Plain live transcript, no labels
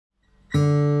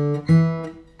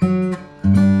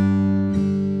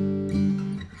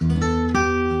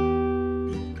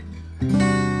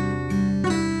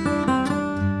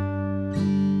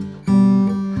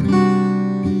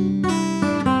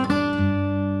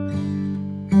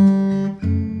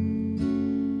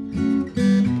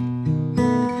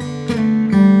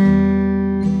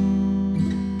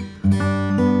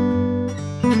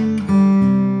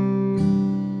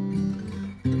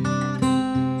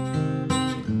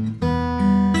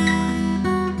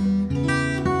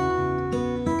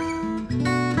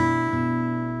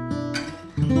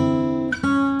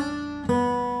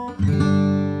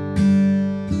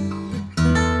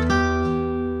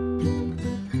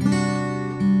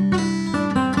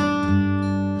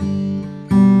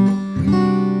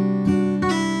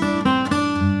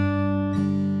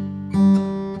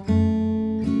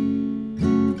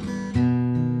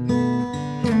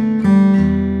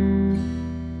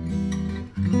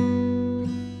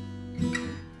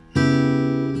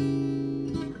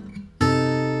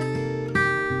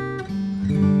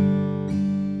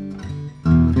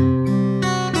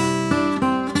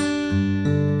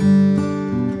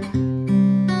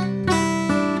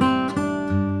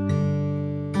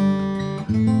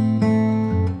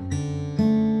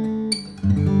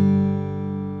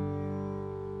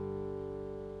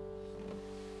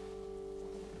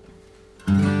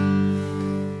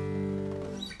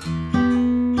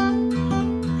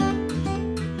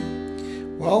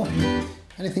Well,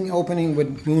 anything opening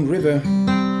with Moon River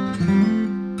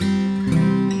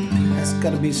has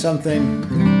got to be something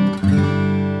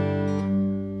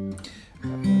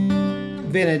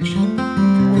vintage,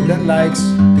 or that likes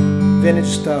vintage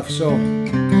stuff. So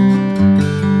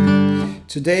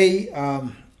today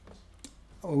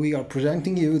we are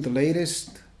presenting you the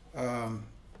latest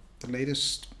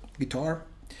guitar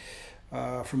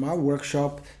from our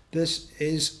workshop. This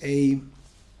is a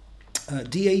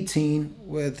D-18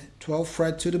 with 12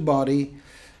 fret to the body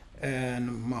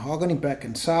and mahogany back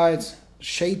and sides,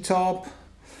 shade top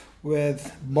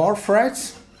with bar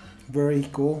frets, very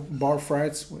cool bar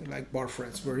frets, we like bar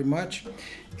frets very much,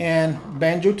 and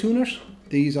banjo tuners.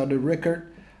 These are the Rickard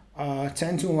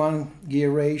 10:1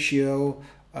 gear ratio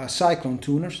cyclone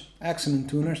tuners, accident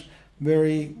tuners.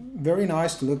 Very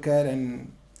nice to look at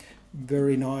and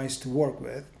very nice to work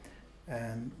with.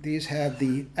 And these have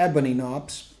the ebony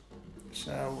knobs.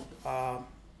 So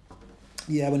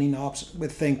the ebony knobs, we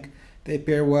think they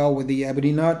pair well with the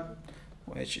ebony nut,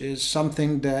 which is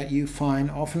something that you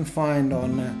often find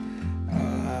on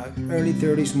early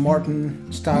 30s Martin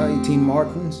style 18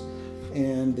 Martins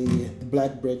and the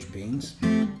black bridge pins.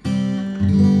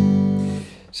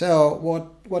 So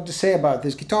what to say about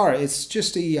this guitar? It's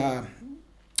just a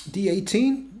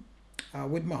D-18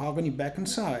 with mahogany back and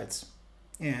sides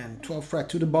and 12 fret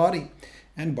to the body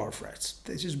and bar frets.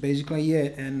 This is basically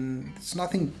it, and it's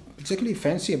nothing particularly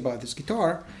fancy about this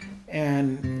guitar,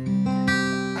 and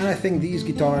I think these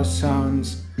guitars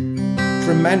sounds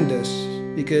tremendous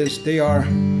because they are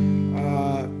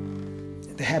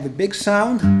they have a big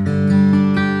sound,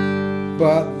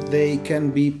 but they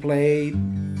can be played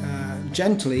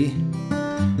gently,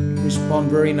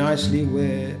 respond very nicely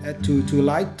to a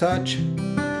light touch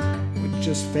with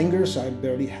just fingers. I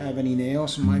barely have any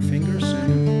nails on my fingers.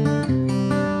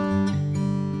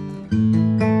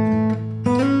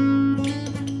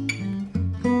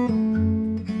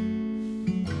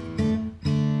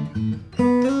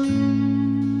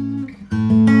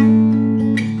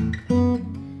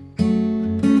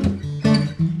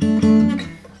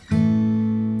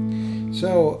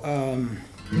 So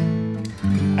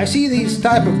I see these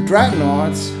type of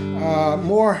dreadnoughts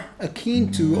more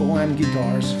akin to OM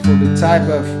guitars for the type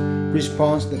of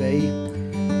response that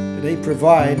they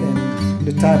provide and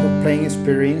the type of playing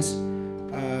experience.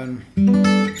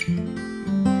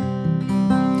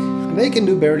 They can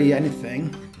do barely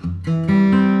anything.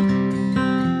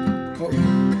 Oh,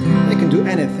 they can do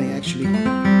anything actually.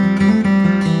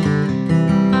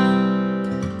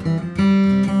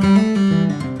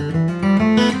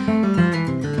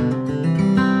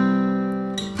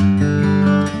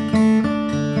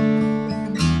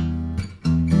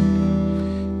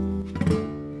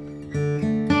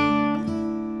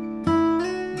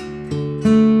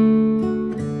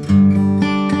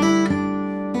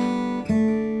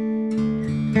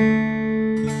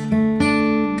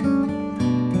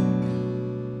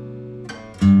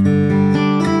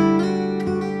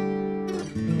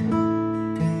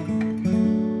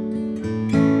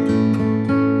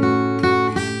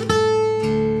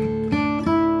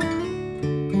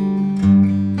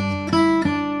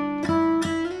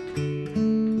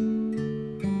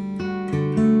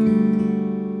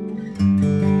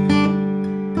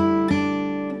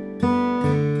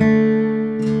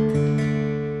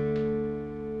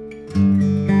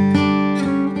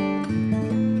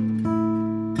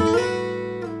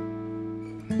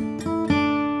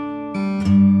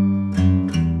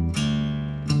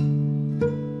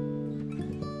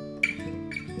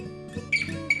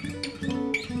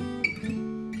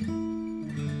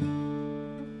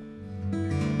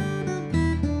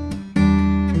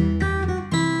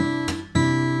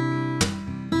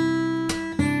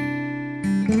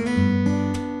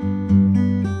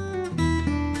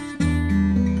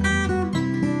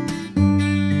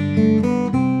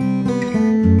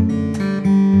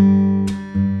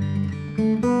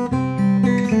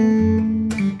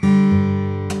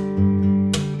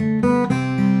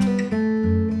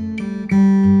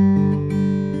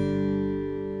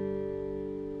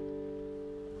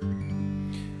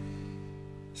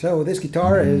 So this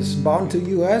guitar is bound to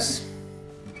US,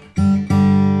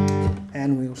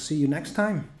 and we'll see you next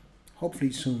time,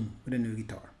 hopefully soon with a new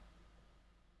guitar.